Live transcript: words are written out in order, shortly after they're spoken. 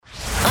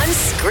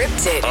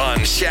Unfiltered.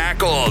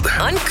 Unshackled.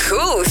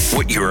 Uncouth.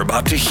 What you're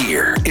about to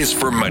hear is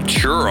for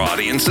mature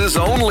audiences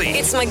only.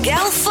 It's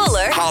Miguel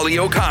Fuller Holly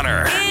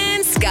O'Connor.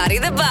 and Scotty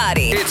the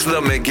Body. It's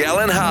the Miguel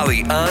and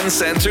Holly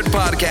Uncensored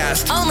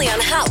Podcast. Only on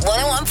Hot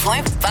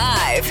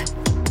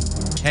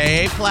 101.5.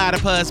 Hey,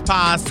 Platypus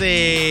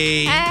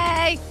Posse.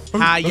 Hey.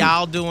 How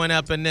y'all doing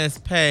up in this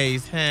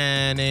pace,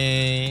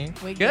 honey?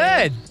 We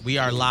Good. We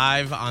are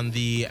live on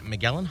the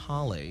Miguel and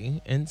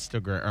Holly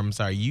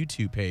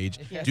YouTube page.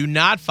 Yes. Do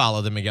not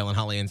follow the Miguel and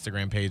Holly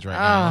Instagram page right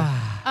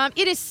now.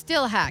 It is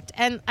still hacked,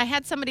 and I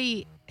had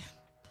somebody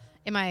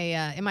in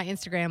my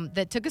Instagram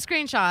that took a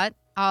screenshot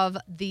of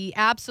the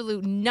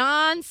absolute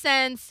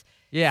nonsense,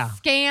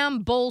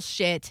 scam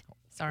bullshit.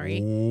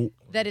 Sorry,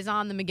 that is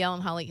on the Miguel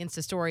and Holly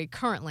Insta story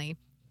currently,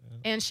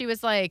 and she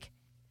was like,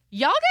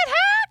 "Y'all get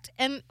hacked,"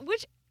 and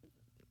which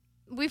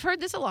we've heard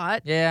this a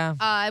lot.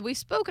 Yeah. We've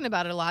spoken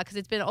about it a lot because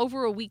it's been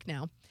over a week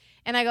now,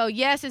 and I go,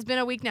 "Yes, it's been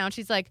a week now," and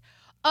she's like,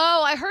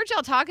 "Oh, I heard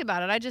y'all talk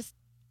about it. I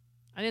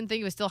didn't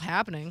think it was still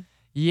happening."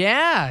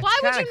 Yeah. Why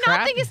would you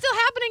not think it's still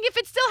happening if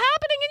it's still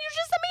happening and you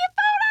just sent me a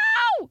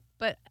photo?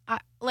 But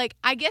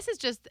I guess it's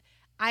just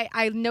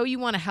I know you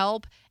want to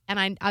help, and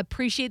I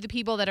appreciate the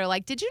people that are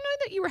like, "Did you know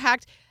that you were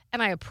hacked?"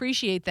 And I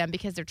appreciate them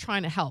because they're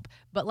trying to help.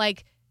 But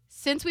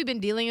since we've been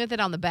dealing with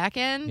it on the back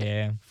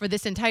end for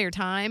this entire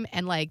time,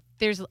 and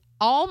there's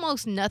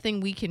almost nothing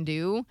we can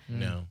do.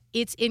 No.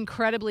 It's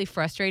incredibly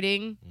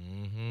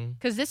frustrating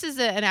because this is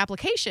an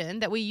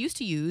application that we used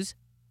to use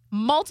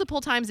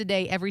multiple times a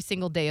day, every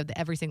single day of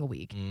every single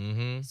week.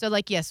 Mm-hmm. So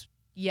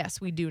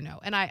yes, we do know,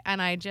 and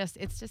I just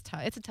it's just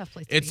tough. It's a tough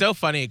place. It's to be. so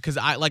funny because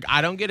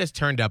I don't get as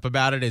turned up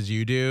about it as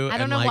you do. I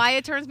don't know why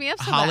it turns me up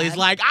so Holly's bad.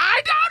 like,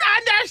 I don't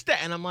understand,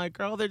 and I'm like,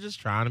 girl, they're just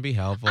trying to be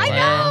helpful. I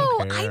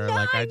don't know, care. I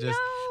know, I know.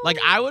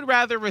 I would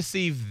rather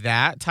receive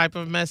that type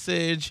of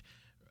message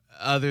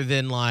other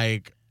than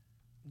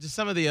just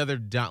some of the other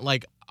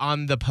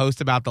on the post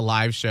about the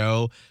live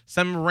show,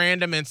 some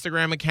random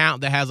Instagram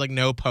account that has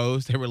no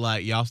post. They were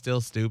like, y'all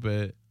still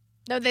stupid.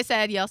 No, they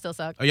said y'all still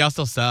suck. Oh, y'all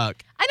still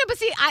suck. I know, but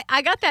see,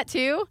 I got that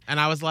too. And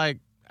I was like,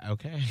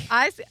 okay.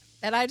 I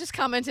just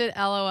commented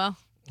LOL.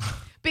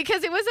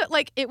 Because it was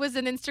it was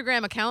an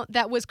Instagram account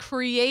that was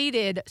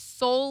created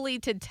solely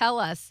to tell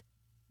us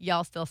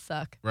y'all still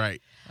suck.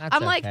 Right. That's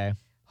I'm like, okay.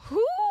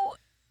 Who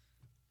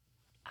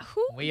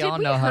We did all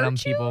know how hurt them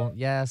you? people.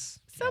 Yes.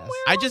 Somewhere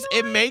Yes.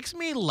 It makes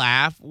me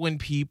laugh when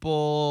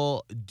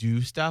people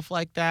do stuff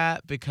like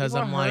that because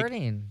People are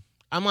hurting.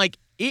 I'm like,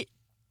 it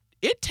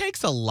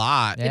takes a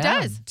lot Yeah. It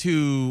does.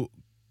 to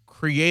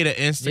create an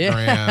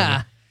Instagram,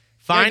 Yeah.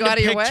 find go a out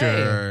of your way.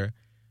 picture.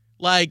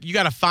 You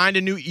got to find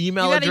a new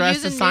email You gotta address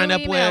use to a sign new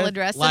up email with.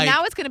 address. So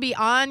now it's going to be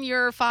on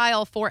your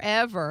file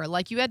forever.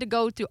 You had to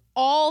go through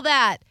all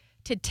that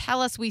to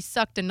tell us we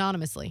sucked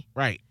anonymously.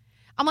 right.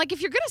 I'm like,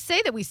 if you're going to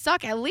say that we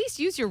suck, at least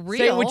use your real.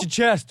 Say it with your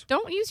chest.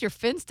 Don't use your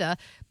Finsta.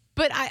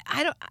 But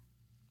I don't,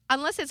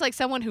 unless it's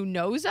somone who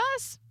knows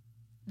us,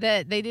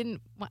 that they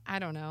didn't, I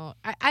don't know.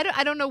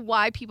 I don't know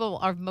why people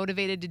are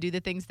motivated to do the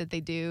things that they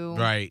do.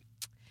 Right.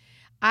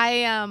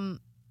 I'm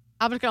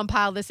just going to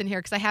pile this in here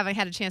because I haven't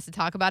had a chance to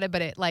talk about it,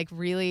 but it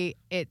really,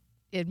 it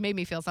made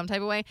me feel some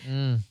type of way.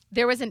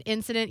 There was an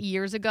incident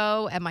years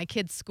ago at my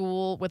kid's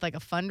school with a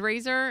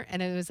fundraiser,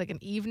 and it was an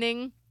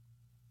evening,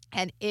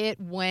 and it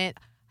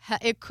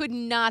could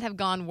not have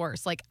gone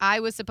worse. I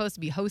was supposed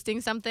to be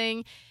hosting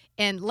something,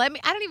 and I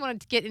don't even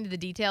want to get into the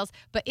details,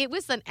 but it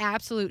was an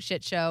absolute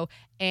shit show,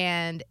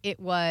 and it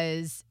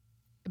was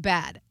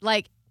bad.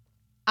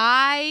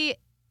 I'm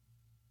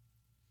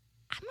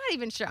not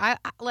even sure.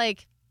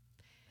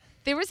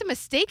 There was a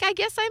mistake I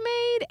guess I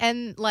made,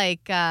 and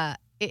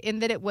in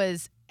that it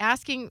was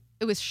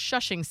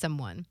shushing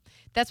someone.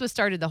 That's what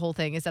started the whole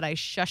thing, is that I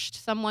shushed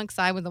someone because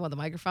I was the one with the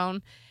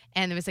microphone,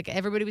 and it was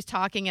everybody was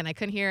talking and I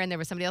couldn't hear, and there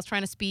was somebody else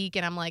trying to speak,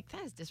 and I'm like,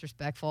 that is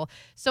disrespectful.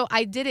 So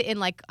I did it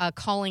in a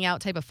calling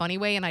out type of funny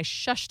way, and I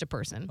shushed a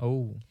person.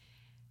 Oh.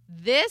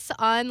 This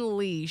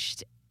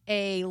unleashed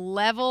a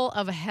level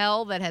of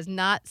hell that has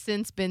not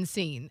since been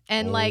seen.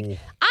 And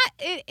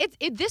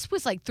this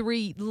was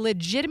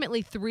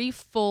legitimately 3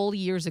 full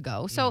years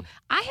ago. So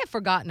I have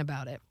forgotten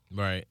about it.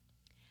 Right.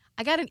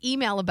 I got an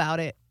email about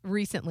it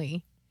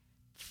recently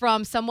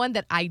from someone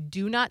that I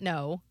do not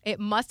know. It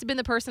must have been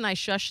the person I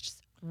shushed's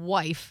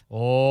wife.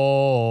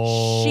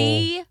 Oh.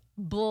 She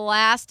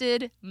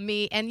blasted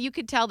me, and you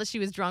could tell that she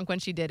was drunk when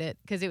she did it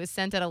because it was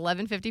sent at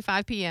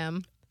 11:55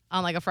 p.m.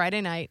 on a Friday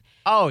night.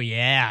 Oh,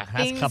 yeah.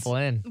 That's Things a couple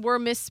in. were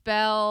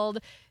misspelled.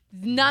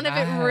 None of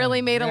it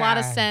really made a lot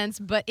of sense,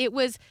 but it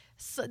was.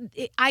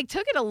 I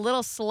took it a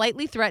little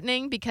slightly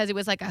threatening because it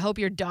was I hope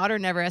your daughter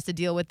never has to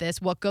deal with this.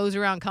 What goes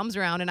around comes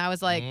around, and I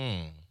was like,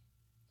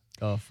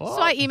 Go for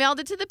so I emailed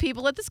it to the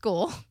people at the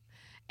school,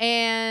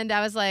 and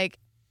I was like,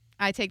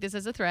 I take this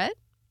as a threat.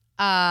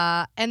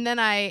 And then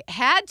I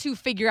had to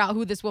figure out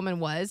who this woman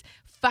was.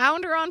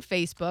 Found her on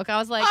Facebook. I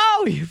was like,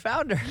 oh, you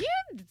found her.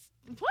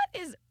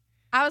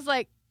 I was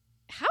like,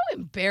 how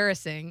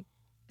embarrassing.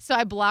 So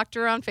I blocked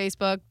her on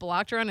Facebook,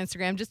 blocked her on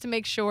Instagram just to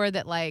make sure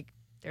that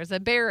there's a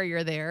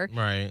barrier there.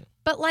 Right.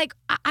 But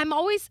I'm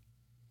always,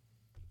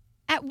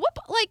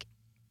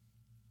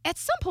 at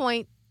some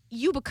point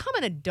you become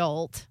an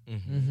adult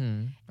Mm-hmm.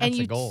 and That's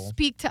you a goal.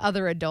 speak to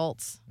other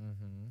adults. Mm-hmm.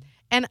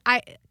 And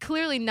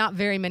clearly not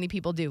very many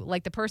people do.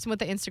 Like the person with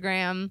the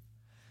Instagram,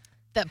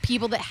 the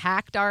people that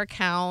hacked our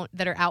account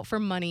that are out for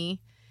money,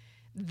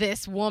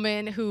 this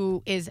woman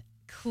who is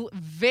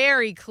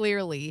very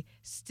clearly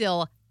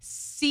still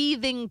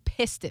seething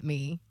pissed at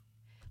me.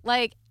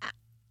 Like,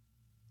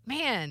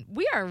 man,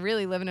 we are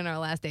really living in our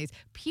last days.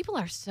 People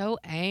are so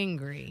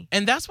angry.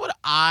 And that's what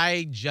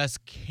I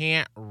just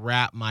can't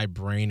wrap my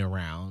brain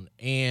around.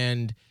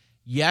 And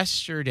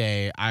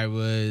yesterday, I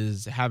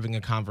was having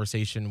a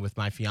conversation with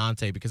my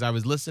fiance because I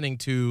was listening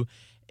to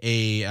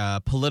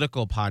a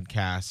political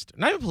podcast.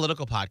 Not even a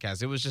political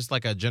podcast. It was just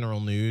like a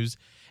general news.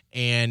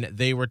 And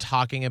they were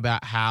talking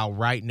about how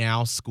right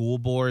now school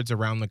boards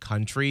around the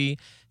country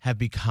have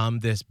become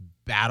this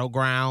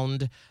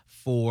battleground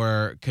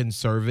for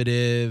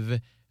conservative,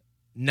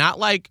 not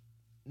like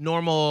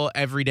normal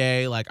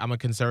everyday, like I'm a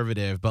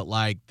conservative, but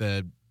like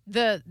the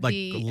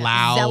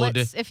loud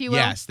zealots, if you will.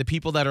 Yes, the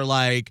people that are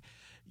like,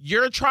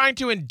 you're trying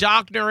to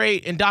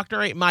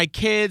indoctrinate my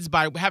kids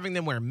by having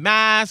them wear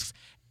masks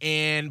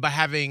and by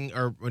having,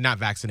 or not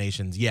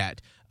vaccinations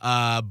yet,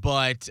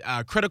 but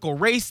critical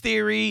race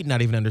theory,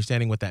 not even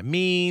understanding what that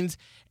means.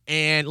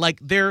 And like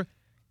they're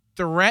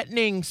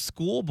threatening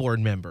school board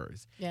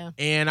members. Yeah.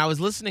 And I was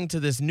listening to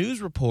this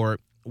news report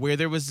where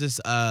there was this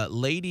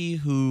lady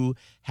who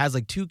has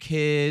like 2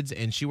 kids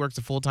and she works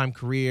a full-time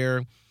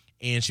career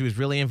and she was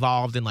really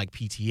involved in like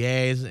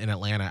PTAs in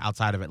Atlanta,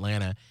 outside of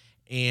Atlanta.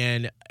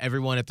 And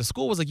everyone at the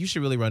school was like, you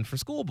should really run for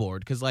school board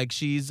because like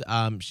she's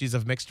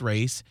of mixed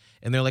race.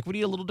 And they're like, we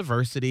need a little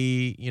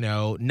diversity, you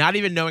know, not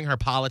even knowing her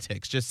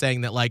politics, just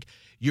saying that like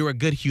you're a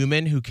good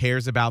human who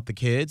cares about the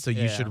kids. So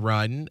you should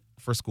run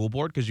for school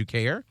board because you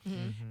care.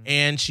 Mm-hmm.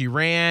 And she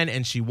ran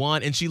and she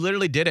won. And she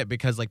literally did it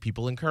because like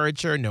people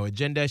encourage her, no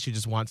agenda. She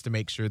just wants to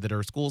make sure that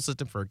her school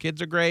system for her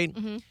kids are great.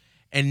 Mm-hmm.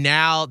 And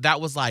now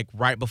that was like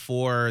right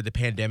before the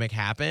pandemic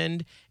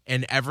happened.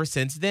 And ever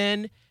since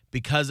then,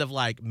 because of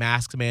like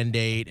mask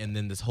mandate and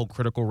then this whole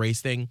critical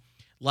race thing,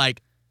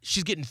 like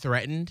she's getting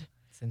threatened.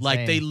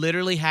 Like they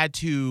literally had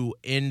to,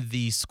 in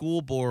the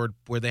school board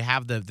where they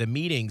have the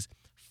meetings,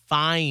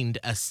 find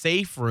a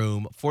safe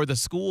room for the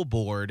school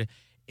board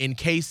in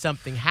case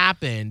something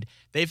happened.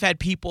 They've had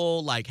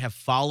people like have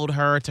followed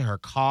her to her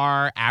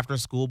car after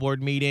school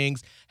board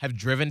meetings, have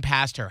driven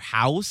past her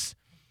house.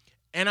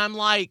 And I'm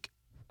like,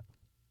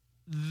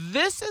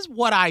 this is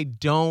what I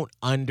don't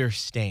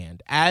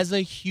understand as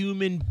a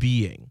human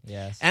being.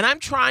 Yes. And I'm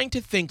trying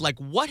to think, like,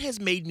 what has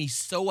made me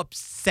so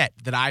upset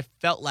that I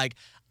felt like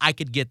I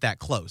could get that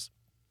close?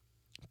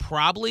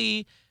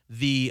 Probably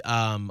the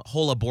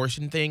whole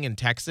abortion thing in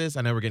Texas.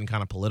 I know we're getting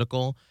kind of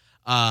political.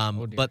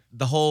 But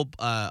the whole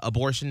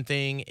abortion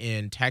thing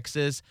in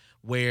Texas,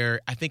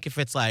 where I think if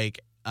it's like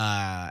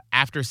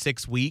after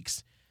 6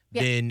 weeks,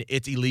 then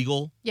it's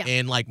illegal. Yeah.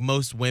 And like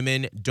most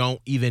women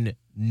don't even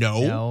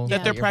know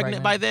that they're you're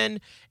pregnant by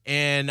then.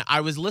 And I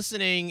was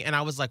listening and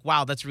I was like,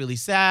 wow, that's really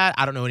sad.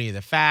 I don't know any of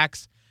the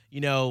facts, you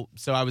know.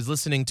 So I was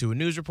listening to a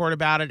news report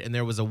about it, and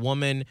there was a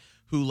woman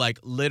who like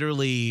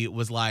literally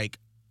was like,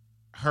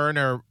 her and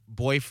her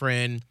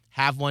boyfriend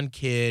have 1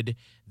 kid.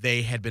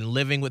 They had been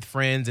living with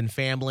friends and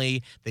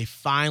family. They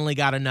finally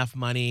got enough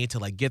money to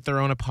like get their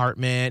own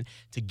apartment,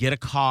 to get a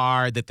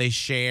car that they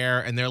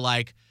share. And they're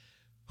like,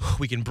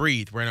 we can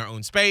breathe. We're in our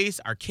own space.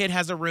 Our kid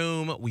has a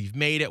room. We've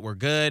made it. We're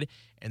good.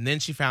 And then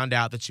she found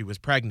out that she was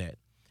pregnant.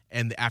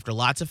 And after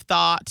lots of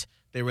thought,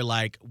 they were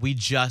like, we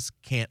just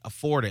can't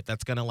afford it.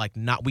 That's going to like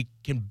we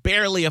can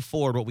barely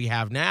afford what we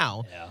have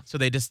now. Yeah. So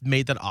they just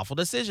made that awful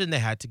decision. They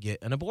had to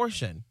get an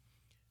abortion.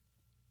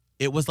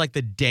 It was like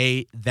the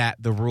day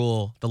that the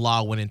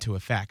law went into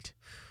effect.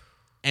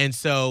 And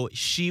so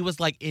she was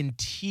like in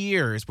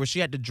tears where she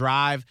had to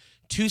drive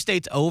 2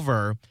 states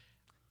over.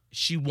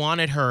 She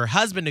wanted her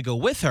husband to go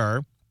with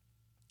her.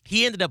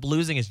 He ended up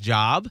losing his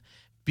job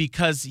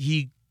because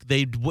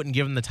they wouldn't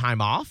give him the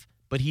time off,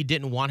 but he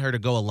didn't want her to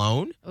go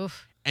alone.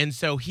 Oof. And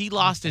so he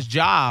lost his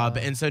job.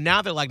 And so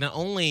now they're like, not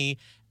only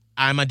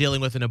am I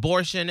dealing with an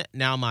abortion,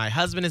 now my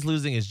husband is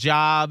losing his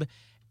job.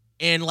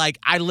 And like,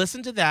 I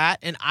listened to that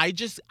and I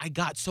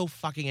got so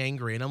fucking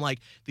angry. And I'm like,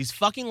 these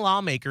fucking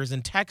lawmakers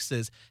in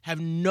Texas have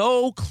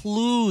no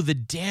clue the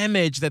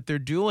damage that they're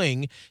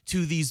doing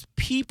to these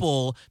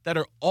people that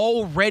are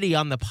already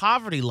on the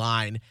poverty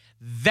line.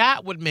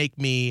 That would make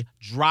me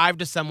drive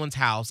to someone's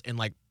house and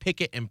like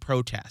picket and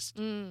protest.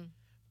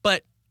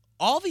 But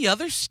all the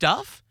other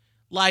stuff,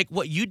 like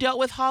what you dealt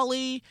with,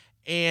 Holly,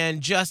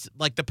 and just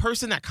like the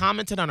person that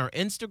commented on our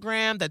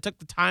Instagram that took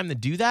the time to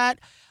do that,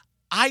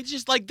 I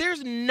just like,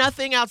 there's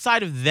nothing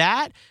outside of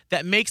that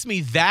makes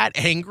me that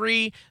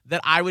angry that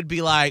I would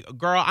be like,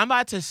 girl, I'm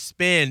about to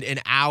spend an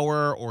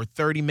hour or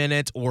 30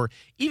 minutes or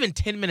even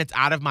 10 minutes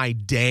out of my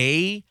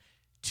day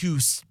to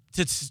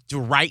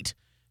write,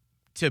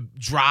 to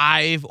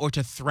drive, or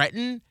to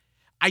threaten.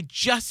 I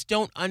just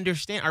don't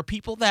understand. Are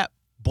people that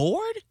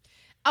bored?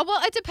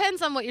 Well, it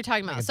depends on what you're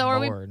talking about. it's So are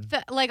bored. we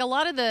like a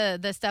lot of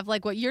the stuff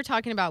like what you're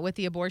talking about with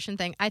the abortion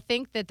thing? I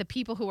think that the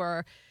people who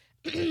are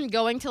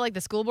going to like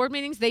the school board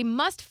meetings, they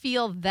must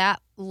feel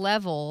that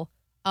level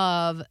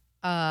of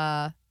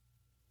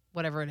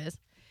whatever it is.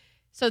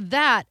 So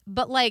that,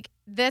 but like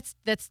that's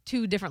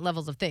two different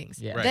levels of things.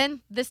 Yeah. Right.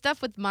 Then the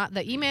stuff with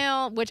the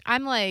email, which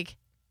I'm like,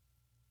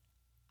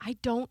 I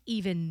don't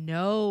even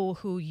know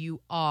who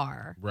you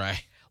are.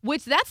 Right.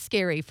 Which that's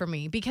scary for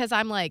me because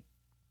I'm like,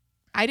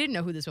 I didn't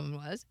know who this woman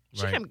was.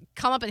 She Right. can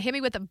come up and hit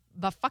me with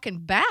a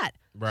fucking bat.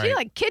 Right. She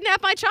like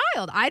kidnapped my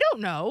child. I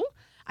don't know.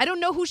 I don't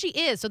know who she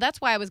is. So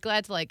that's why I was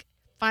glad to like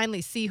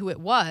finally see who it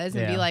was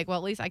and be Yeah. like, well,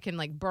 at least I can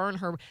like burn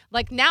her.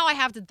 Like now I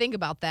have to think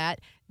about that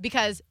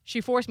because she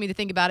forced me to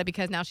think about it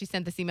because now she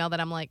sent this email that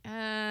I'm like,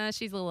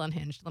 she's a little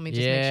unhinged. Let me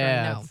just make sure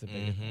I know. that's the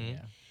biggest thing, Mhm.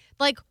 yeah.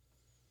 Like,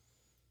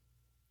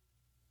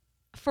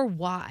 for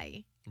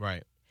why?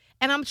 Right.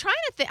 And I'm trying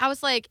to think. I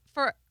was like,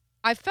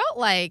 I felt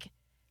like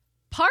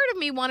part of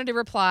me wanted to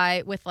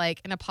reply with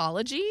like an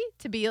apology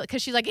to be,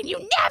 because she's like, and you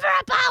never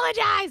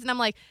apologize. And I'm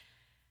like,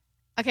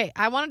 okay,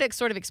 I wanted to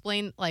sort of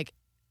explain like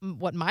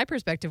what my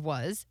perspective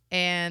was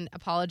and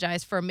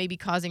apologize for maybe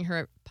causing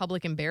her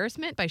public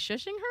embarrassment by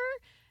shushing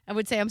her. I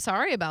would say, I'm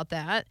sorry about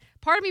that.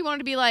 Part of me wanted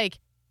to be like,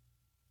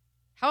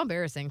 how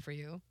embarrassing for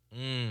you.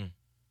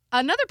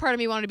 Another part of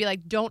me wanted to be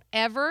like, don't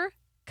ever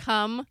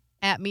come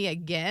at me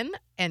again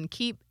and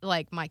keep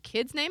like my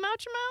kid's name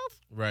out your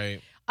mouth.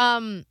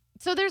 Right.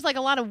 So there's like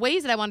a lot of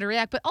ways that I wanted to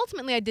react, but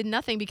ultimately I did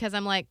nothing because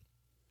I'm like,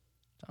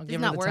 Don't It's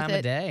give her not the worth time it.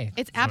 of day.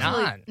 it's not.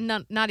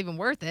 absolutely not even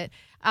worth it.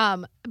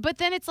 But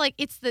then it's like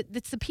it's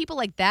the people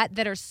like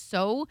that are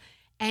so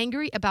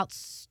angry about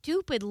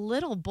stupid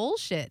little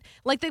bullshit.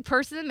 Like the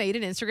person that made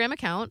an Instagram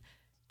account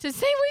to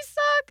say we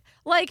suck.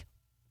 Like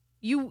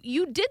you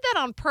did that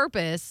on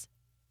purpose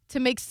to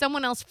make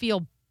someone else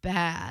feel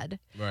bad.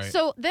 Right.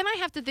 So then I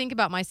have to think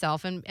about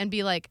myself and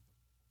be like,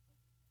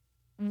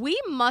 we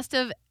must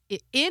have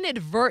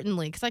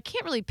inadvertently, because I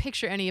can't really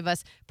picture any of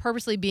us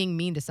purposely being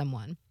mean to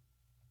someone,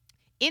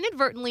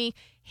 inadvertently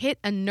hit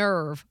a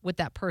nerve with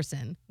that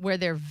person where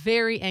they're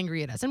very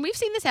angry at us. And we've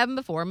seen this happen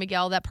before,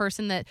 Miguel, that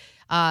person that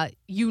that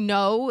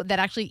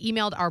actually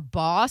emailed our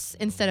boss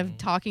instead of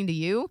talking to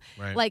you.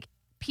 Right. Like,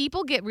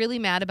 people get really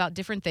mad about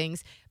different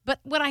things. But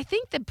what I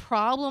think the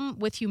problem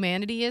with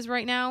humanity is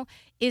right now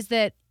is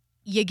that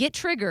you get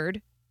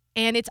triggered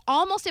and it's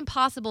almost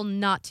impossible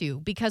not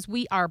to, because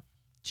we are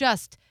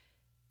just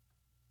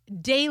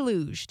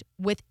deluged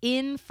with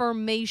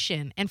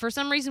information. And for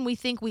some reason, we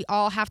think we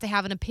all have to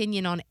have an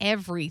opinion on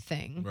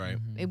everything. Right.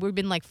 We've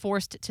been like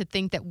forced to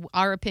think that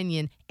our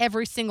opinion,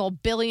 every single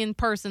billion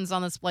persons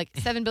on this, like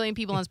 7 billion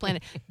people on this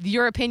planet,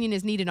 your opinion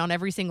is needed on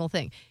every single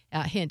thing.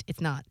 Hint,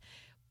 it's not.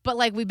 But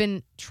like we've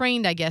been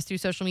trained, I guess, through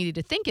social media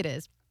to think it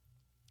is.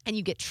 And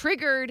you get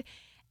triggered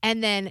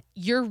and then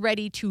you're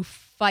ready to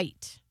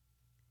fight.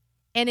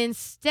 And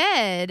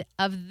instead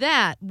of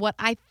that, what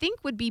I think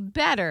would be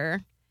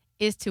better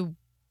is to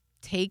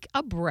take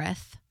a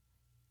breath,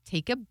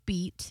 take a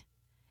beat,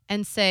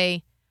 and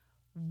say,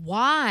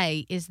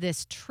 why is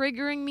this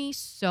triggering me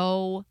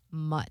so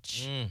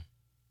much?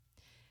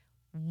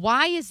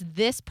 Why is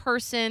this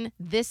person,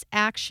 this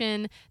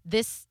action,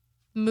 this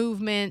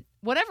movement,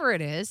 whatever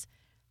it is,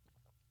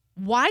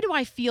 why do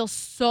I feel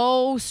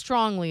so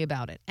strongly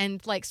about it?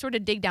 And like sort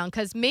of dig down,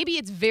 because maybe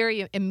it's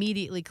very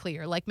immediately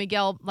clear. Like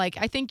Miguel, like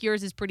I think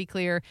yours is pretty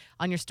clear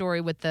on your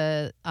story with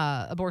the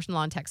abortion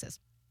law in Texas.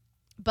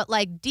 But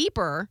like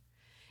deeper,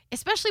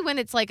 especially when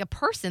it's like a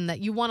person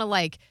that you want to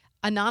like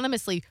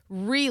anonymously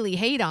really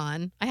hate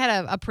on. I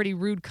had a pretty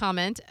rude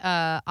comment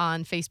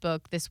on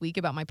Facebook this week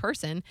about my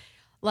person,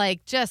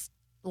 like just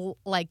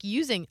like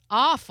using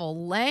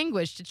awful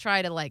language to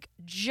try to like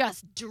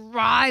just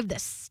drive the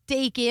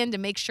stake in to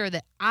make sure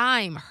that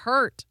I'm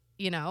hurt,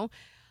 you know?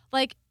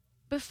 Like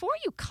before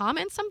you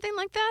comment something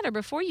like that, or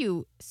before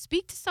you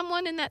speak to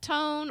someone in that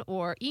tone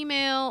or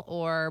email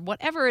or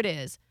whatever it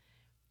is,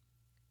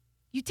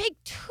 you take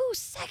 2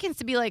 seconds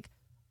to be like,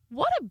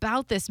 what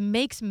about this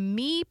makes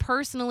me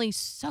personally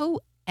so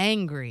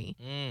angry?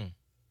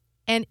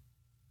 And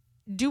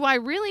do I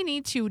really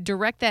need to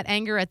direct that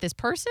anger at this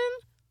person?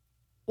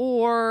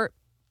 Or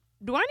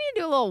do I need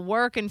to do a little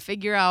work and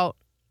figure out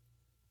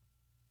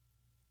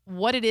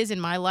what it is in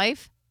my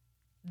life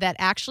that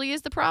actually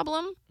is the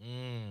problem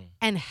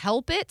and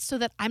help it so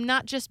that I'm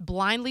not just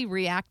blindly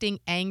reacting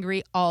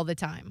angry all the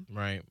time?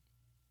 Right.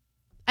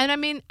 And I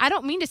mean, I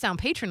don't mean to sound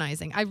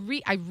patronizing. I But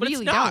really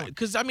it's not, don't.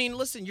 because I mean,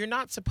 listen, you're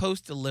not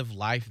supposed to live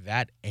life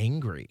that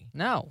angry.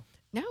 No.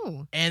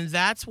 No. And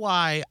that's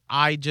why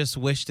I just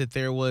wish that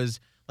there was,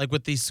 like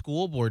with these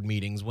school board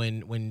meetings,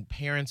 when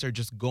parents are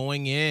just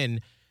going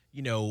in,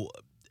 you know,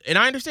 and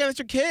I understand it's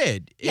your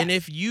kid. Yes. And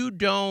if you've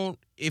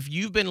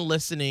been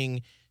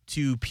listening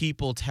to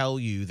people tell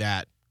you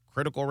that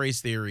critical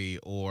race theory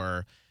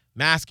or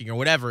masking or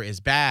whatever is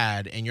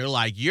bad, and you're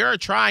like, you're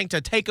trying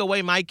to take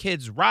away my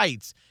kid's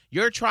rights.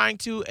 You're trying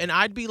to, and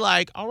I'd be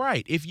like, all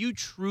right, if you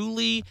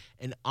truly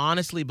and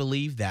honestly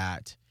believe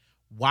that,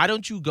 why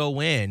don't you go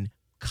in,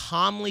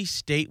 calmly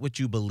state what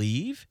you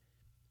believe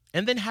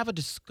and then have a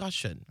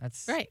discussion.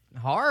 That's Right.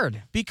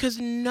 hard. Because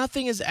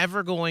nothing is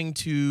ever going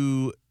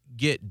to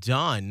get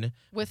done.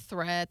 With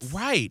threats.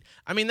 Right.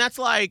 I mean, that's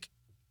like,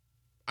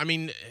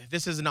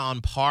 this isn't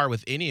on par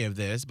with any of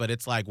this, but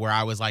it's like where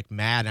I was like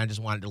mad and I just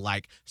wanted to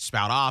like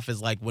spout off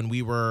is like when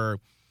we were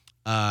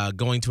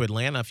going to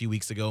Atlanta a few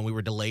weeks ago and we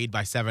were delayed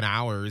by 7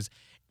 hours.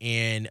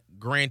 And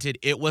granted,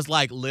 it was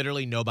like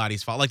literally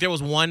nobody's fault. Like there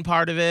was one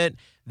part of it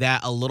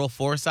that a little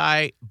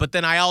foresight, but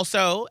then I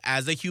also,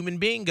 as a human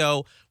being,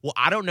 go, well,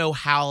 I don't know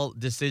how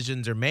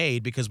decisions are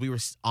made because we were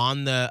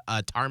on the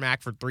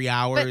tarmac for 3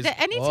 hours. But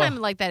anytime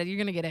like that, you're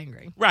going to get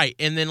angry. Right.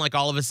 And then like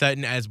all of a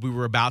sudden, as we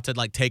were about to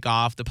like take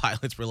off, the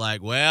pilots were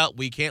like, well,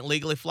 we can't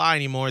legally fly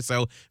anymore.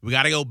 So we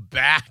got to go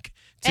back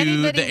to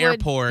Anybody the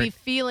airport. would be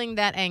feeling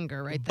that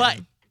anger right But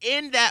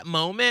then. in that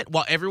moment,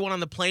 while everyone on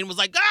the plane was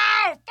like,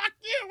 oh, fuck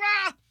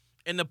you,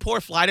 and the poor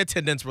flight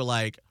attendants were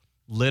like,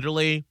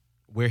 literally,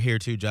 we're here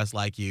too, just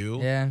like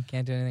you. Yeah,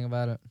 can't do anything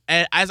about it.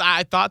 And as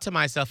I thought to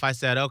myself, I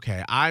said,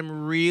 okay,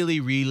 I'm really,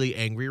 really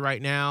angry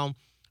right now,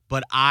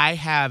 but I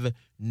have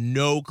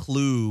no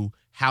clue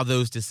how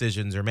those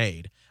decisions are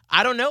made.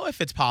 I don't know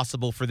if it's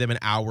possible for them an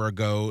hour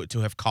ago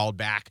to have called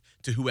back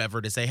to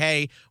whoever to say,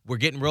 hey, we're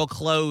getting real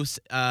close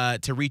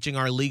to reaching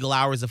our legal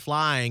hours of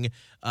flying.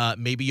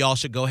 Maybe y'all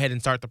should go ahead and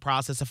start the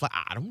process of flying.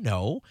 I don't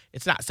know.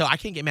 It's not. So I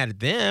can't get mad at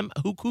them.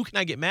 Who can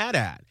I get mad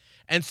at?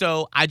 And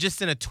so I just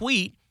sent a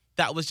tweet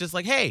that was just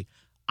like, hey,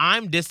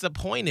 I'm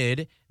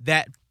disappointed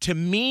that to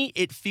me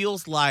it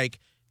feels like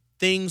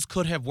things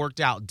could have worked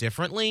out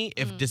differently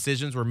if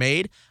decisions were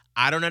made.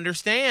 I don't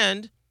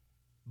understand,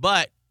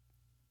 but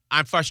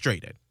I'm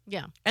frustrated.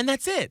 Yeah. And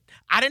that's it.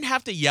 I didn't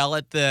have to yell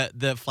at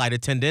the flight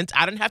attendants.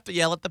 I didn't have to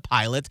yell at the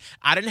pilots.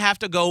 I didn't have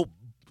to go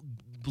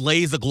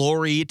blaze the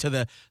glory to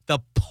the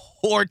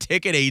poor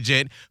ticket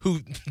agent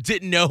who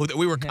didn't know that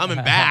we were coming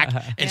back.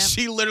 And Yeah.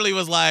 she literally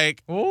was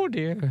like, Oh,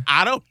 dear.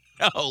 I don't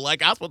know.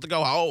 Like, I was supposed to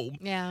go home.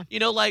 Yeah. You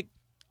know, like,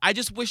 I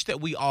just wish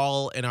that we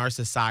all in our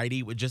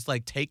society would just,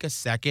 like, take a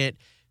second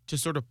to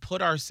sort of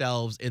put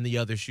ourselves in the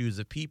other shoes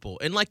of people.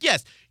 And, like,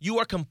 yes, you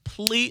are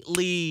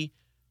completely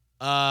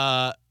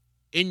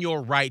in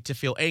your right to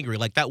feel angry.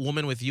 Like that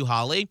woman with you,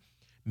 Holly,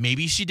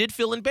 maybe she did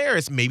feel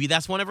embarrassed. Maybe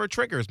that's one of her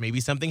triggers.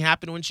 Maybe something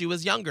happened when she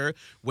was younger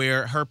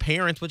where her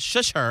parents would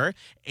shush her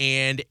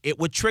and it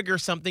would trigger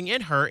something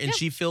in her and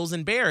she feels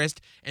embarrassed.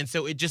 And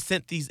so it just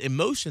sent these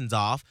emotions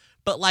off.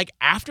 But like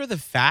after the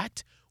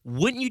fact,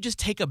 wouldn't you just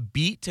take a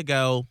beat to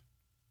go,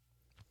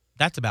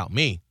 that's about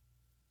me?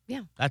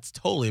 Yeah. That's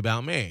totally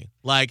about me.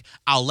 Like,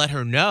 I'll let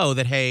her know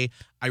that, hey,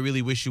 I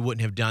really wish you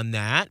wouldn't have done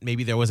that.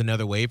 Maybe there was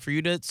another way for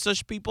you to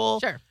shush people.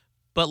 Sure.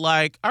 But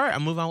like, all right, I'll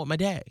move on with my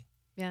day.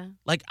 Yeah.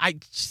 Like, I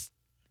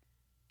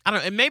don't know.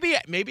 And maybe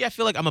I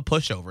feel like I'm a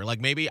pushover. Like,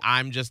 maybe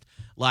I'm just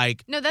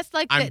like, No, that's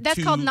like I'm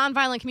that's called too-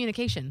 nonviolent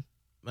communication.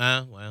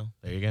 well,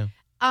 there you go.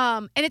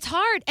 And it's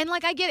hard. And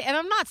like I get it. And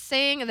I'm not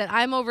saying that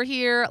I'm over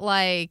here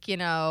like,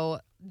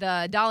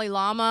 the Dalai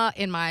Lama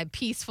in my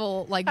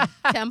peaceful like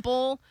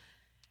temple.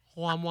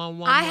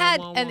 I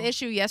had an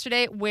issue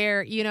yesterday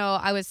where,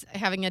 I was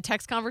having a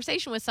text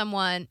conversation with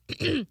someone.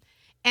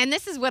 And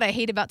this is what I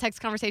hate about text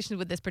conversations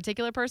with this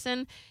particular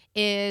person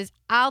is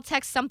I'll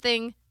text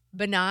something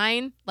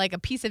benign, like a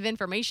piece of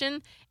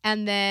information,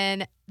 and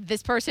then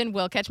this person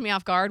will catch me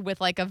off guard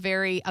with like a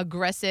very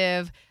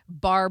aggressive,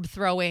 barb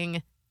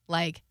throwing,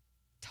 like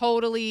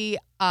totally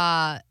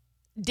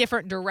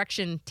different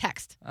direction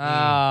text.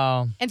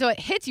 Oh. And so it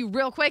hits you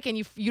real quick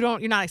and you're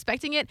not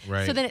expecting it.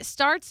 Right. So then it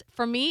starts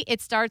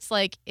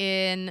like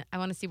I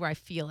want to see where I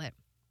feel it.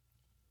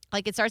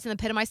 Like it starts in the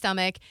pit of my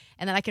stomach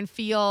and then I can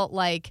feel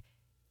like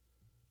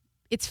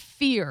it's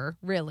fear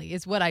really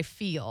is what I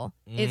feel.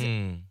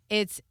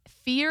 It's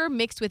fear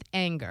mixed with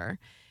anger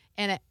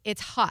and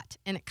it's hot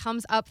and it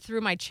comes up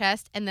through my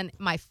chest and then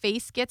my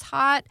face gets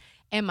hot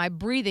and my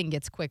breathing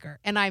gets quicker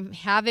and I'm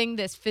having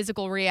this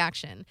physical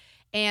reaction.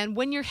 And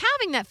when you're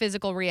having that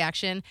physical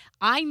reaction,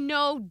 I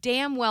know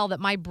damn well that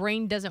my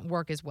brain doesn't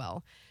work as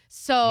well.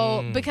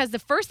 So, because the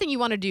first thing you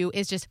want to do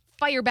is just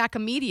fire back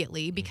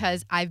immediately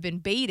because I've been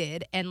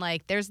baited and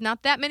like there's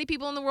not that many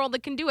people in the world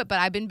that can do it, but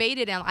I've been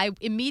baited and I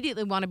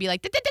immediately want to be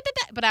like,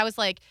 but I was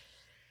like,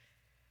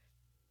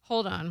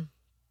 hold on.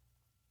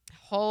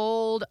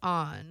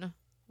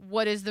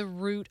 What is the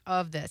root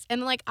of this?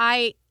 And like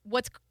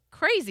what's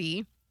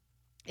crazy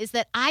is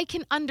that I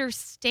can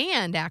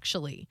understand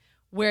actually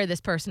where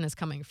this person is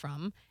coming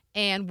from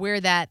and where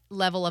that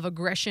level of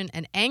aggression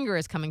and anger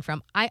is coming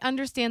from. I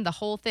understand the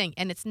whole thing.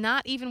 And it's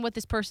not even what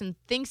this person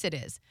thinks it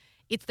is.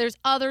 There's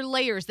other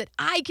layers that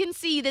I can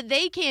see that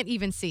they can't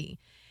even see.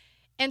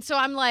 And so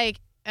I'm like,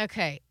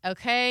 okay,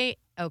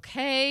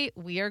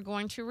 we are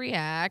going to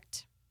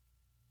react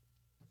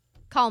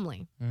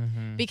calmly.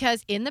 Mm-hmm.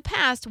 Because in the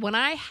past, when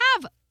I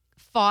have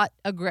fought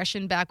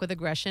aggression back with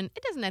aggression,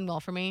 it doesn't end well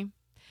for me.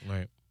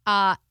 Right.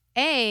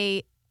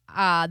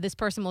 This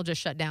person will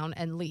just shut down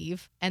and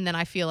leave. And then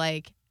I feel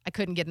like I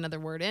couldn't get another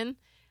word in.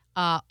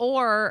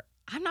 Or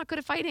I'm not good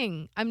at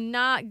fighting. I'm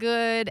not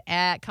good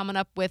at coming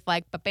up with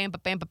like ba-bam,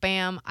 ba-bam,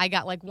 ba-bam. I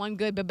got like one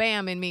good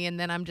ba-bam in me, and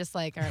then I'm just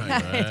like, all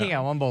right. You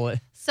got one bullet.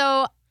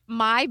 So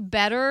my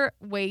better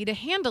way to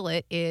handle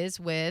it is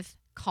with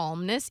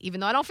calmness, even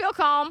though I don't feel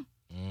calm,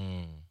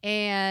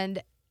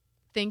 and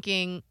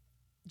thinking,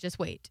 just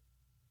wait.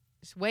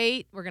 Just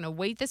wait. We're going to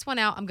wait this one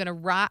out. I'm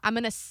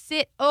going to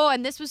sit. Oh,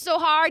 and this was so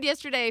hard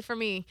yesterday for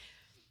me.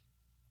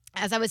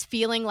 As I was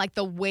feeling like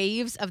the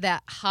waves of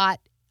that hot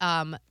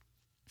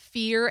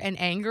fear and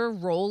anger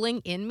rolling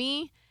in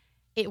me,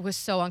 it was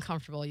so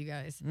uncomfortable, you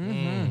guys.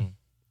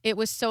 It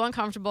was so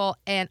uncomfortable,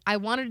 and I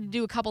wanted to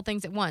do a couple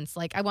things at once.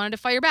 Like, I wanted to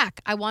fire back.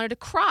 I wanted to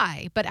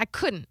cry, but I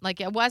couldn't. Like,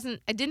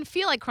 I didn't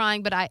feel like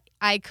crying, but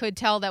I could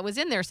tell that was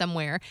in there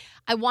somewhere.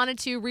 I wanted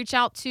to reach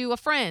out to a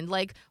friend,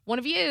 like one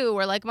of you,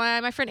 or like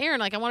my friend Erin.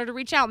 Like, I wanted to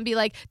reach out and be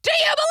like, do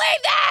you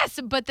believe this?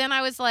 But then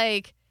I was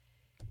like,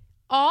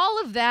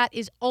 all of that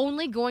is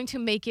only going to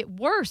make it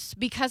worse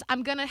because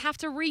I'm going to have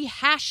to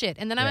rehash it.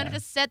 And then I'm going to have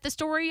to set the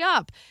story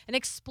up and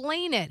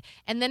explain it.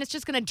 And then it's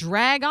just going to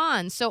drag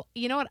on. So,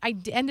 you know what I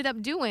ended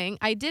up doing?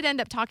 I did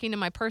end up talking to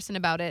my person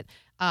about it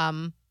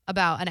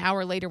about an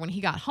hour later when he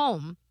got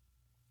home.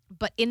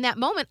 But in that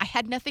moment, I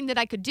had nothing that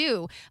I could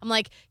do. I'm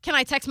like, can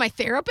I text my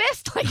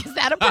therapist? Like, is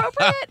that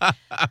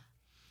appropriate?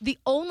 The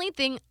only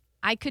thing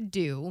I could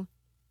do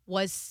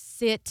was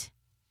sit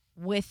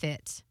with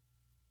it.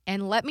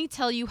 And let me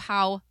tell you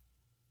how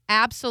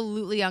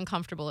absolutely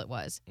uncomfortable it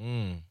was.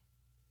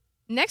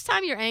 Next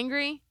time you're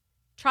angry,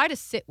 try to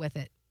sit with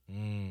it.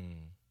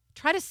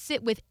 Try to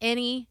sit with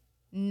any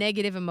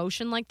negative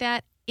emotion like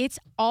that. It's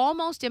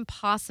almost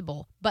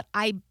impossible. But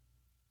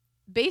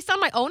based on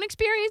my own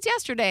experience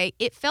yesterday,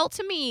 it felt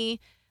to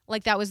me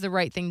like that was the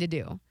right thing to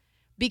do.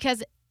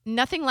 Because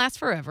nothing lasts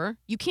forever.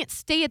 You can't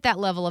stay at that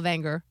level of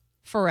anger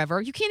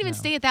forever. You can't even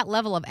stay at that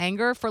level of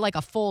anger for like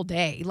a full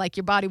day. Like,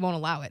 your body won't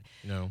allow it.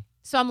 No.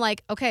 So I'm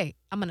like, okay,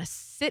 I'm going to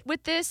sit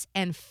with this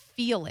and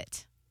feel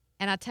it.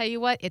 And I'll tell you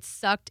what, it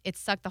sucked. It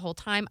sucked the whole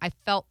time. I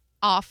felt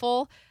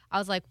awful. I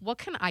was like, what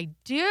can I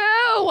do?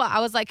 I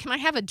was like, can I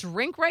have a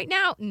drink right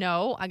now?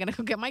 No, I'm going to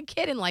go get my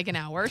kid in like an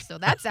hour. So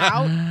that's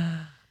out.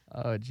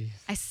 Oh, jeez.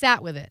 I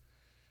sat with it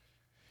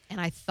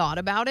and I thought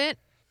about it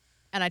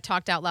and I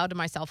talked out loud to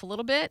myself a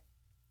little bit.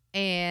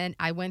 And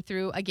I went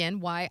through,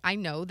 again, why I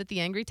know that the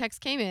angry text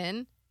came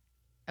in.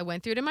 I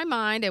went through it in my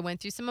mind. I went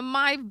through some of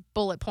my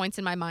bullet points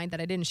in my mind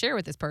that I didn't share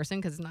with this person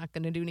because it's not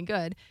going to do any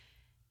good.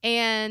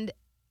 And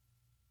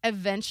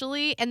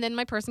eventually, and then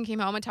my person came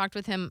home and talked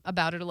with him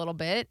about it a little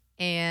bit.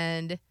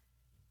 And,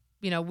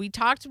 you know, we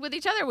talked with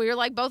each other. We were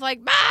like, both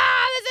like, this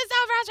is so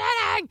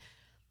frustrating.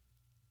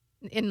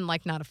 In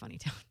like not a funny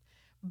tone.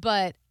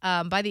 But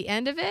by the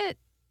end of it,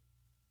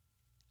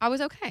 I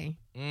was okay.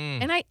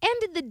 And I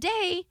ended the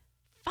day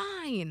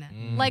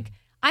fine. Like,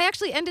 I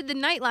actually ended the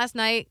night last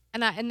night,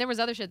 and there was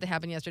other shit that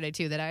happened yesterday,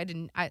 too,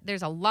 that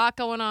there's a lot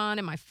going on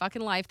in my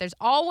fucking life. There's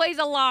always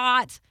a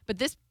lot, but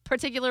this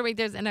particular week,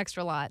 there's an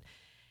extra lot.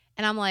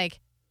 And I'm like,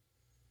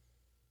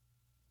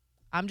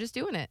 I'm just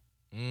doing it.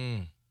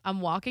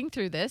 I'm walking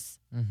through this.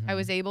 I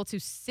was able to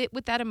sit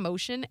with that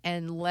emotion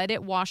and let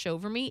it wash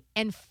over me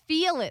and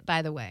feel it,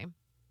 by the way.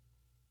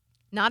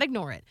 Not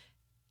ignore it.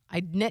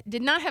 I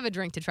did not have a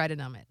drink to try to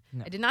numb it.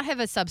 No. I did not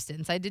have a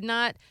substance. I did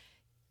not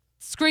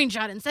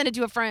screenshot and send it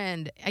to a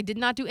friend. I did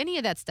not do any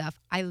of that stuff.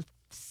 I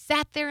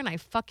sat there and I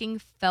fucking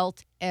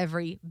felt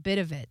every bit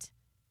of it.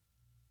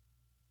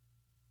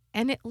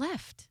 And it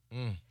left.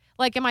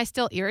 Like, am I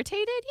still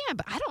irritated? Yeah,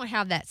 but I don't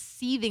have that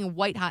seething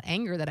white hot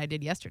anger that I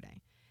did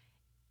yesterday.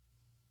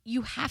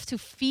 You have to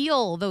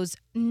feel those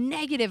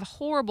negative,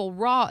 horrible,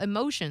 raw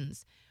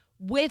emotions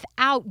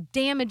without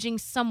damaging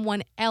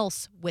someone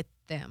else with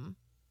them.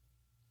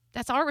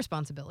 That's our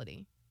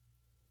responsibility.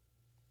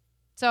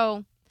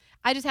 So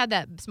I just had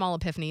that small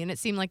epiphany, and it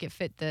seemed like it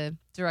fit the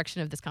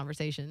direction of this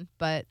conversation.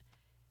 But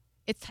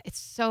it's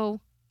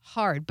so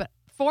hard. But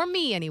for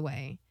me,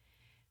 anyway,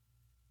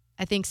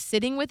 I think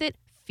sitting with it,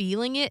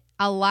 feeling it,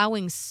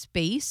 allowing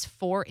space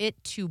for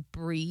it to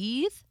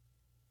breathe,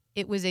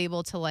 it was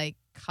able to like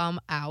come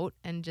out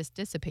and just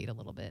dissipate a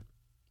little bit.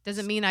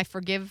 Doesn't mean I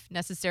forgive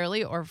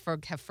necessarily or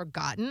have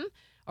forgotten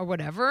or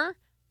whatever,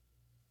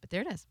 but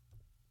there it is.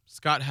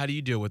 Scott, how do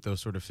you deal with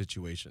those sort of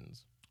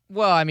situations?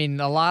 Well, I mean,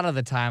 a lot of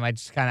the time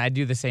I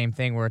do the same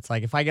thing where it's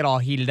like if I get all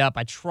heated up,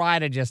 I try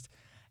to just,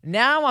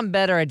 now I'm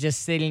better at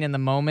just sitting in the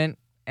moment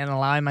and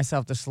allowing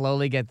myself to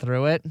slowly get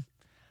through it.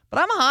 But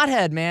I'm a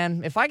hothead,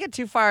 man. If I get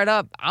too fired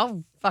up,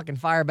 I'll fucking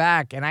fire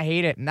back, and I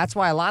hate it. And that's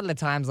why a lot of the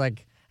times,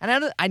 like,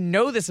 and I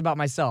know this about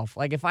myself.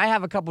 Like, if I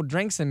have a couple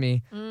drinks in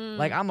me,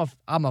 like, I'm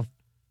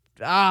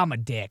a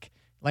dick.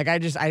 Like, I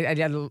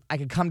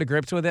could come to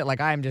grips with it.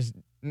 Like, I'm just,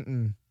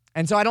 And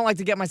so I don't like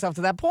to get myself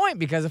to that point,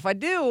 because if I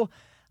do,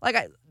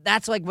 like,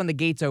 that's like when the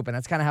gates open.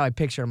 That's kind of how I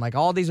picture them. Like,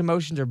 all these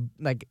emotions are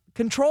like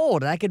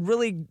controlled, and I could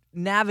really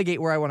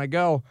navigate where I want to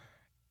go.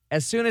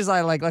 As soon as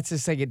I, like, let's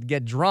just say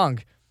get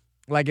drunk,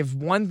 like, if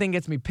one thing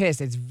gets me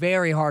pissed, it's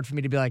very hard for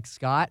me to be like,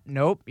 Scott,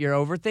 nope, you're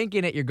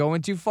overthinking it. You're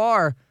going too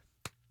far.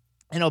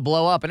 and it'll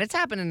blow up. And it's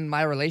happened in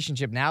my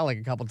relationship now like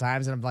a couple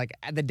times. And I'm like,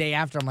 the day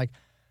after, I'm like,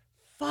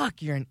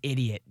 fuck, you're an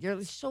idiot.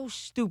 You're so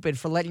stupid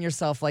for letting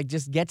yourself like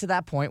just get to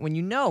that point when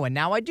you know. And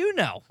now I do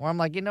know. Where I'm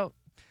like,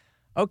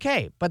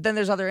 okay. But then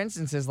there's other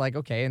instances like,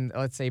 okay, and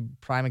let's say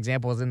prime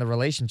example is in the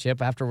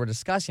relationship after we're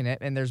discussing it.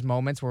 And there's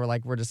moments where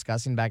like we're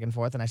discussing back and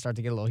forth and I start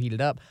to get a little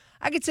heated up.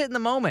 I could sit in the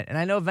moment. And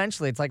I know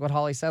eventually it's like what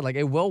Holly said, like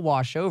it will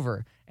wash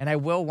over and I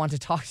will want to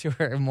talk to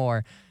her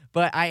more.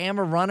 But I am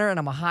a runner and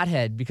I'm a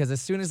hothead because as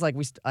soon as like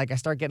I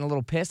start getting a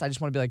little pissed, I just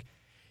want to be like,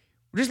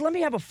 just let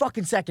me have a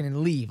fucking second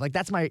and leave. Like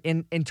that's my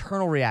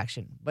internal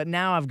reaction. But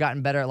now I've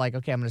gotten better at like,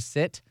 okay, I'm going to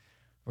sit.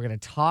 We're going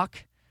to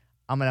talk.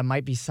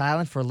 Might be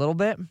silent for a little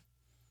bit.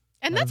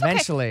 And that's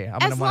eventually, okay. I'm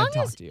going to want to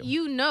talk to you.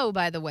 You know,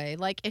 by the way,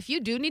 like if you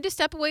do need to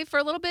step away for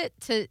a little bit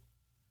to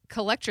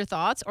collect your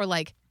thoughts or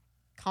like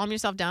calm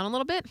yourself down a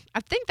little bit, I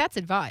think that's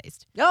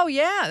advised. Oh,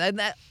 yeah.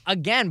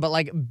 Again, but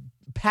like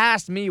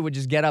past me would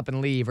just get up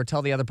and leave or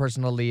tell the other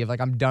person to leave.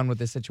 Like, I'm done with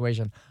this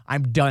situation.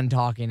 I'm done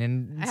talking.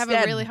 And I have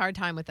a really hard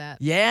time with that.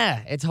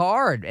 Yeah, it's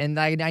hard. And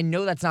I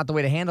know that's not the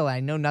way to handle it. I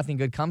know nothing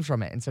good comes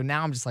from it. And so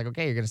now I'm just like,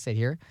 okay, you're going to sit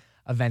here.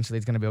 Eventually,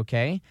 it's going to be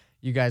okay.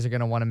 You guys are going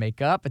to want to make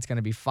up. It's going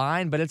to be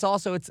fine. But it's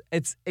also,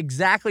 it's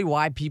exactly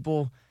why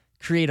people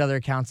create other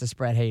accounts to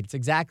spread hate. It's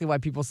exactly why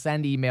people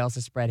send emails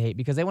to spread hate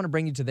because they want to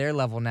bring you to their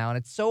level now. And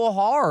it's so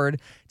hard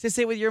to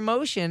sit with your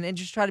emotion and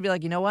just try to be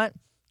like, you know what?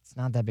 It's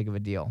not that big of a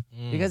deal.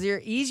 Because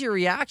your easier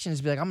reaction is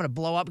to be like, I'm going to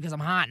blow up because I'm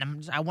hot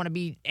and I want to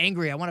be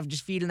angry. I want to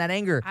just feed in that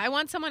anger. I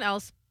want someone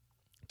else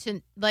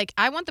to, like,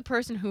 I want the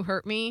person who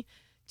hurt me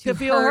to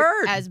feel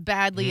hurt as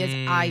badly as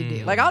I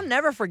do. Like, I'll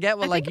never forget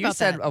what, like you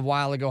said that. a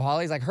while ago,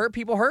 Holly. It's like, hurt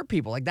people.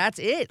 Like, that's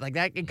it. Like,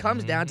 that it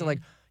comes down to, like,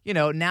 you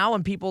know, now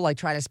when people, like,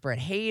 try to spread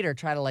hate or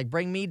try to, like,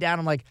 bring me down,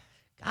 I'm like,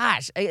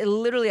 gosh,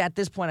 literally at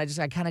this point,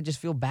 I kind of just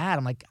feel bad.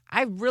 I'm like,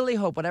 I really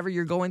hope whatever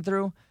you're going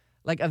through,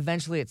 like,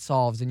 eventually it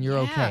solves and you're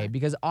okay.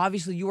 Because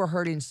obviously you were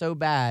hurting so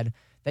bad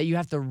that you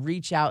have to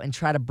reach out and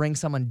try to bring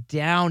someone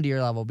down to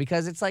your level.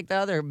 Because it's like the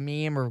other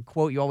meme or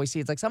quote you always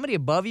see. It's like somebody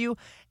above you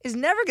is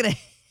never going to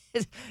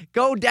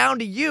go down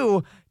to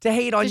you to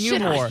hate on you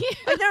more. Like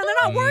they're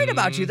not worried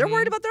about you. They're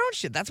worried about their own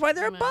shit. That's why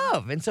they're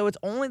above. And so it's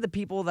only the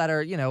people that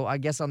are, you know, I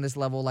guess on this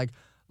level, like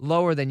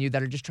lower than you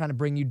that are just trying to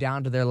bring you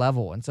down to their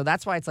level. And so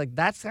that's why it's like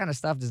that kind of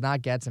stuff does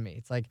not get to me.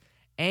 It's like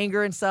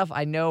anger and stuff.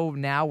 I know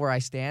now where I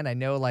stand. I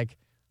know like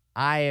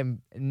I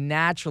am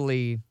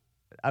naturally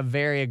a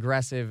very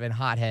aggressive and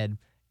hothead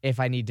if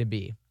I need to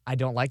be. I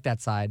don't like that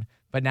side.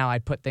 But now I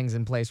put things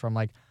in place where I'm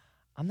like,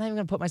 I'm not even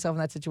going to put myself in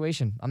that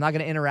situation. I'm not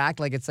going to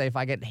interact. Like, it's say if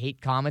I get hate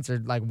comments or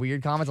like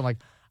weird comments, I'm like,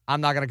 I'm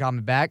not going to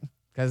comment back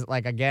because,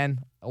 like, again,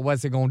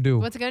 what's it going to do?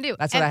 What's it going to do?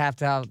 That's what I have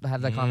to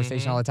have that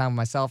conversation all the time with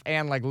myself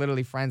and, like,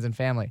 literally friends and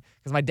family.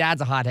 Because my dad's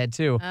a hothead,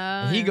 too.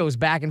 And he goes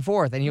back and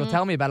forth, and he'll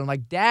tell me about it. I'm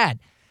like, Dad,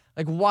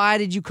 like, why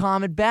did you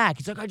comment back?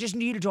 He's like, I just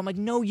needed to. I'm like,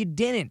 no, you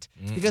didn't.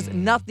 Because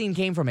nothing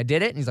came from it,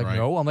 did it? And he's like,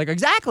 no. I'm like,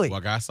 exactly.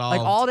 What got solved?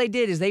 Like, all they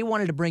did is they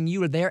wanted to bring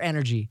you to their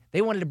energy.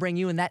 They wanted to bring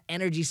you in that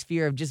energy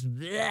sphere of just,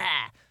 bleh.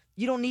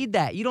 You don't need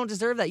that. You don't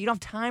deserve that. You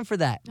don't have time for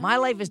that. My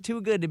life is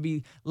too good to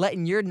be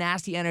letting your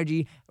nasty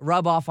energy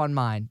rub off on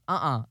mine.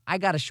 I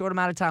got a short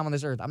amount of time on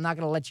this earth. I'm not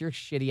going to let your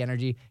shitty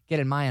energy get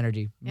in my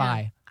energy.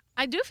 Bye.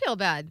 I do feel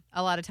bad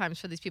a lot of times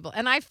for these people.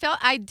 And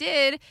I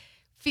did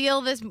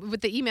feel this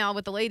with the email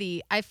with the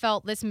lady. I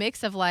felt this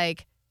mix of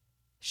like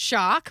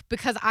shock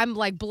because I'm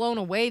like blown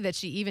away that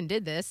she even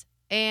did this.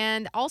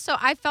 And also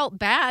I felt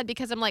bad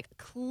because I'm like,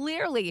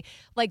 clearly,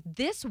 like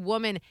this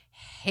woman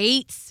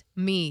hates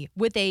me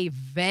with a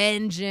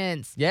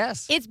vengeance.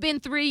 Yes. It's been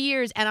 3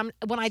 years. And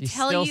when I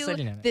tell you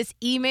this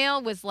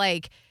email was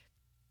like,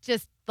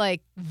 just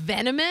like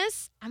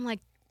venomous, I'm like,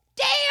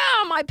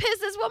 damn, I pissed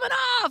this woman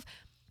off.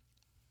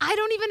 I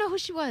don't even know who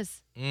she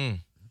was.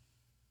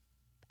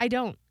 I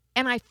don't.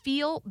 And I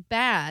feel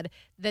bad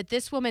that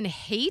this woman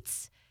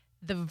hates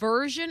the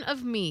version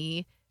of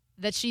me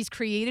that she's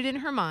created in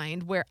her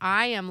mind where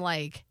I am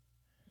like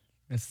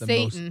it's the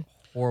Satan. Most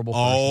horrible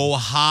person. Oh,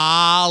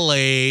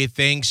 Holly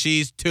thinks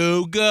she's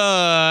too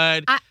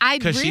good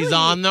because she's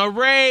on the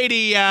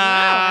radio.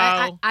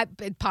 No, I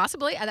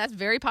possibly. That's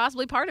very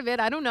possibly part of it.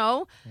 I don't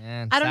know.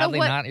 And I don't know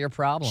what not your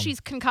problem. She's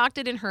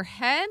concocted in her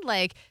head.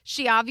 Like,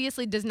 she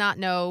obviously does not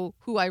know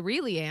who I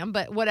really am,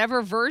 but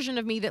whatever version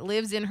of me that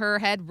lives in her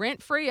head,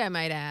 rent-free, I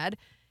might add,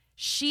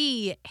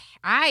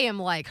 I am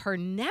like her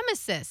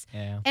nemesis.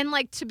 Yeah. And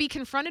like to be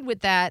confronted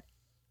with that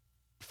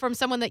from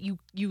someone that you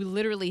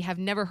literally have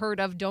never heard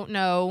of, don't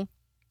know,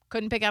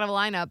 couldn't pick out of a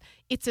lineup,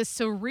 it's a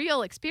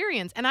surreal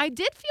experience. And I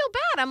did feel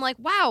bad. I'm like,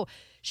 wow,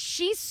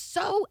 she's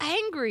so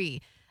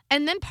angry.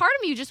 And then part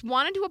of me just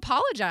wanted to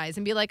apologize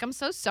and be like, I'm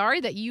so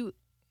sorry that you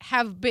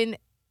have been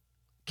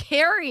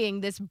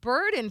carrying this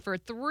burden for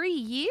 3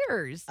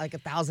 years. Like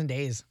 1,000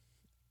 days.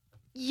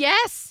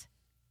 Yes.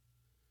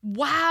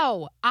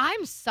 Wow.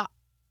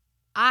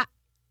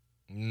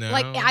 No.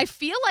 Like, I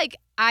feel like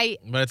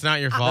But it's not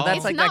your fault. But that's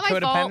It's like not that my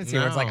fault. codependency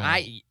where it's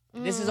like,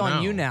 This is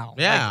on you now.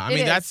 Yeah, Like, I mean,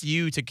 it that's is.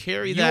 you to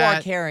carry You that.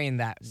 are carrying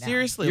that. Now.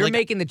 Seriously, You're like-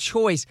 making the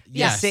choice to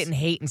Yes. sit and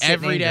hate and sit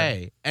every in anger.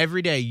 day.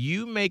 Every day,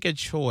 you make a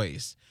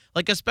choice.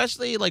 Like,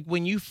 especially like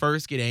when you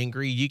first get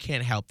angry, you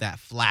can't help that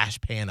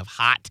flash pan of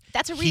hot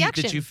That's a heat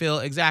reaction. that you feel.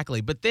 Exactly.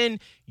 But then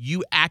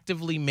you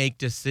actively make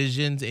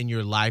decisions in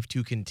your life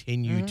to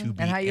continue to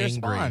be And how you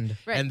angry. respond.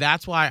 Right. And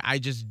that's why I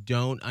just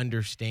don't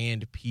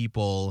understand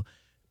people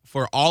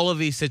for all of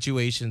these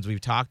situations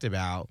we've talked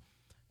about,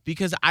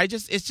 because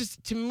it's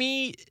just, to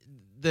me,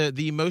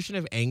 the emotion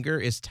of anger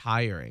is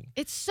tiring.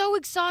 It's so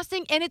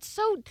exhausting and it's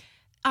so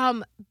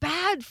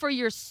bad for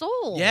your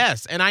soul.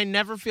 Yes, and I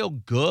never feel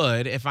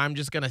good if I'm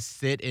just going to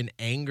sit in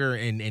anger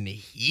and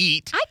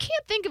heat. I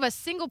can't think of a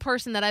single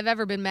person that I've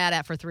ever been mad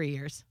at for 3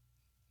 years.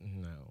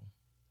 No.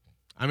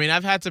 I mean,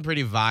 I've had some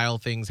pretty vile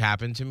things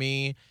happen to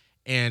me,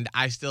 and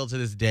I still to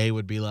this day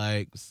would be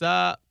like,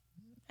 sup?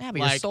 Yeah, but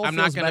your Like, soul I'm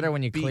not feels gonna better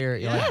when you be- clear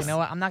it. You're like, Yes. you know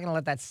what? I'm not going to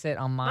let that sit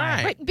on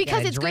my... Right, because Yeah,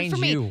 it it's good for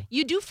drains me.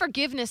 You. Do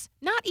forgiveness,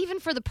 not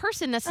even for the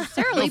person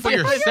necessarily, For but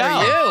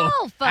yourself.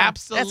 yourself.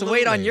 Absolutely. That's a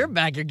weight on your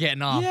back you're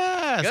getting off.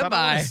 Yes. I don't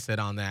Goodbye. want to sit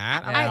on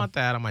that. I Yeah. don't want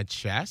that on my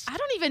chest. I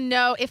don't even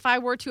know if I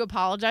were to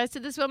apologize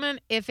to this woman,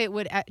 if it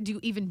would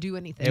do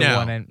anything. It No,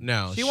 wouldn't.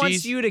 no, She wants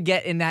she's- you to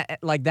get in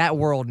that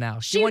world now.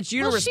 She wants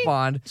you to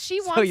respond. she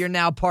so wants you're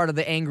now part of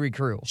the angry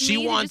crew. She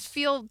me to wants- just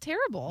feel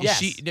terrible. Yes.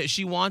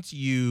 She wants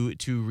you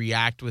to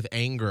react with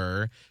anger,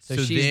 So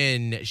so she's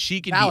then she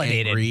can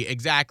validated. be angry.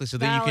 Exactly. So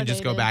then you can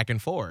just go Validated. back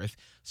and forth.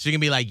 So you can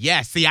be like,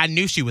 "Yes, see, I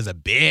knew she was a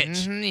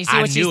bitch. Mhm, you see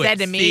I what she knew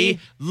said it. to me? See?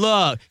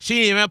 Look, she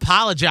didn't even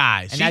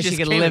apologize. And now she just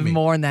can came at live me."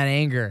 more in that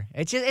anger.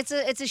 It's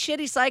a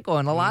shitty cycle,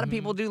 and a lot of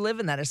people do live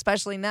in that,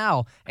 especially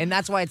now. And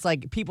that's why it's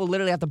like people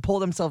literally have to pull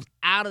themselves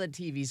out of the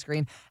TV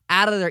screen,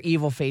 out of their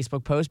evil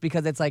Facebook post,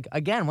 because it's like,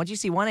 again, once you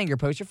see one anger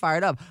post, you're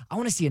fired up. I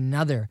want to see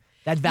another.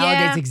 That validates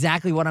Yeah.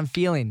 exactly what I'm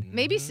feeling.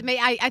 Maybe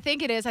I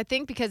think it is. I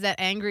think because that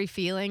angry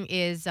feeling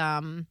is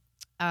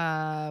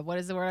what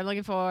is the word I'm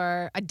looking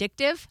for?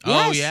 Addictive.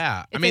 Oh Yes. yeah,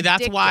 I It's mean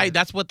that's why addictive.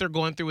 that's what they're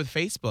going through with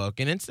Facebook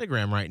and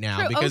Instagram right now,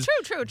 True. because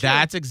True.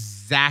 that's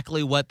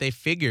exactly what they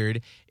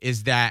figured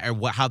is that,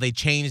 or how they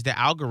changed the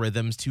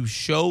algorithms to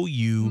show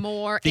you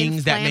More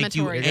things that make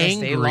you inflammatory. They're gonna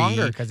angry stay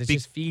longer 'cause it's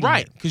just feeding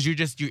right, it. because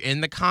you're in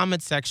the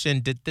comment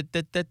section.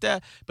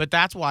 But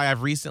that's why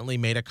I've recently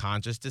made a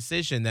conscious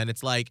decision that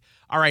it's like,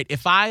 all right,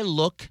 if I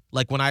look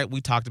like when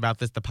we talked about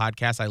this, the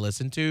podcast I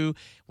listen to,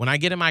 when I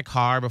get in my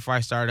car before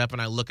I start up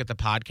and I look at the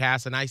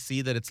podcast and I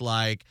see that it's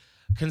like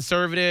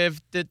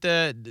conservative,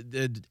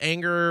 the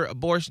anger,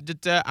 abortion,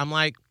 I'm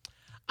like,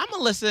 I'm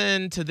gonna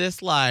listen to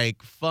this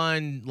like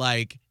fun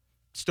like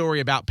story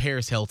about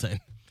Paris Hilton.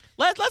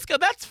 Let's go.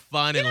 That's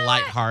fun and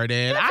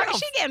lighthearted. I don't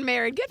She getting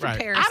married. Good for Right.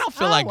 Paris. I don't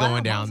feel Oh, like wow.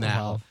 going down that.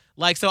 Wow.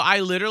 Like, so I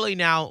literally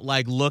now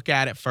like look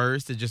at it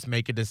first to just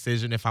make a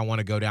decision if I want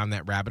to go down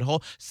that rabbit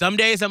hole. Some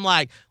days I'm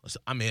like,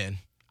 listen, I'm in.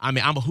 I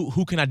mean,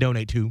 who can I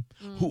donate to?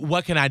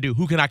 What can I do?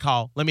 Who can I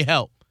call? Let me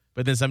help.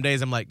 But then some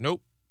days I'm like,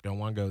 nope, don't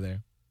want to go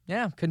there.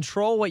 Yeah,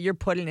 control what you're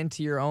putting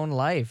into your own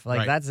life. Like,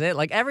 Right. that's it.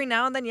 Like, every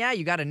now and then, yeah,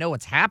 you got to know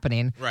what's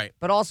happening. Right.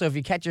 But also, if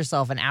you catch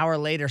yourself an hour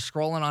later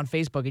scrolling on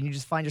Facebook and you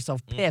just find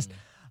yourself pissed,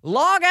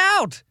 log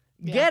out.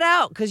 Yeah. Get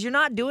out, because you're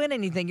not doing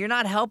anything. You're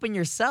not helping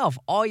yourself.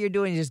 All you're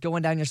doing is just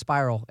going down your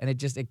spiral, and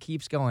it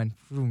keeps going,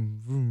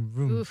 vroom, vroom,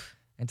 vroom, Oof.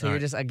 until All you're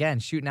right. just, again,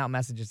 shooting out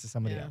messages to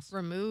somebody Yeah. else.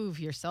 Remove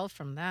yourself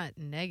from that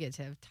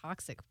negative,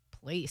 toxic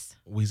place.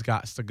 We've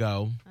got to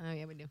go. Oh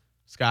yeah, we do.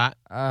 Scott,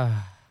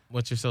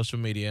 what's your social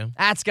media?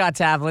 At Scott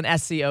Tavlin,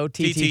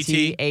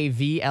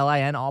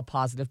 SCOTTTAVLIN, all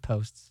positive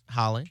posts.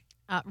 Holly?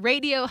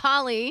 Radio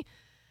Holly.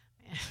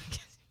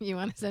 You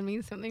want to send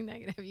me something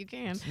negative? You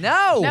can.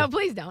 No! No,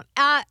 please don't.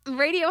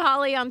 Radio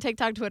Holly on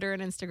TikTok, Twitter,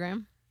 and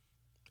Instagram.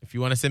 If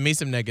you want to send me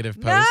some negative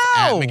posts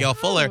No! at Miguel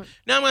Fuller,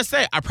 no, I'm going to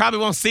say I probably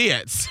won't see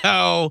it.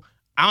 So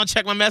I don't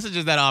check my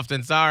messages that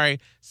often. Sorry.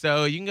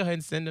 So you can go ahead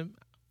and send them.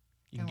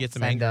 You can get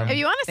some Send anger. them. If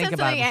you want to Think send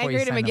about something it before you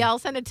angry to send 'em. Miguel,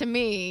 send it to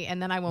me, and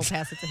then I won't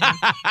pass it to him.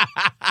 That's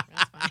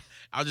fine.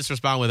 I'll just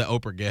respond with an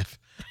Oprah gif.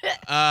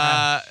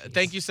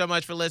 Thank you so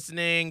much for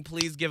listening.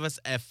 Please give us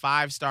a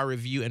 5-star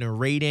review and a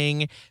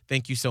rating.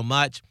 Thank you so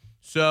much.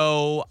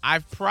 So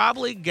I've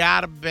probably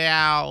got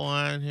about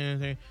 1, 2,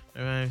 3,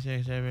 4, 5,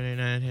 6, 7, 8,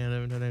 9, 10,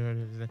 11, 12,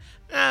 13, 14,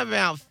 15,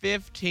 about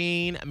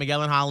 15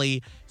 Miguel and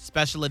Holly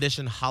special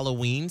edition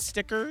Halloween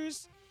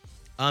stickers.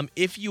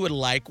 If you would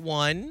like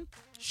one,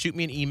 shoot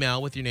me an email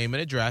with your name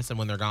and address, and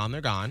when they're gone, they're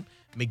gone.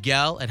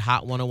 Miguel at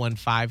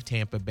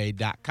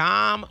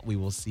hot1015tampabay.com. We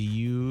will see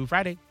you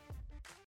Friday.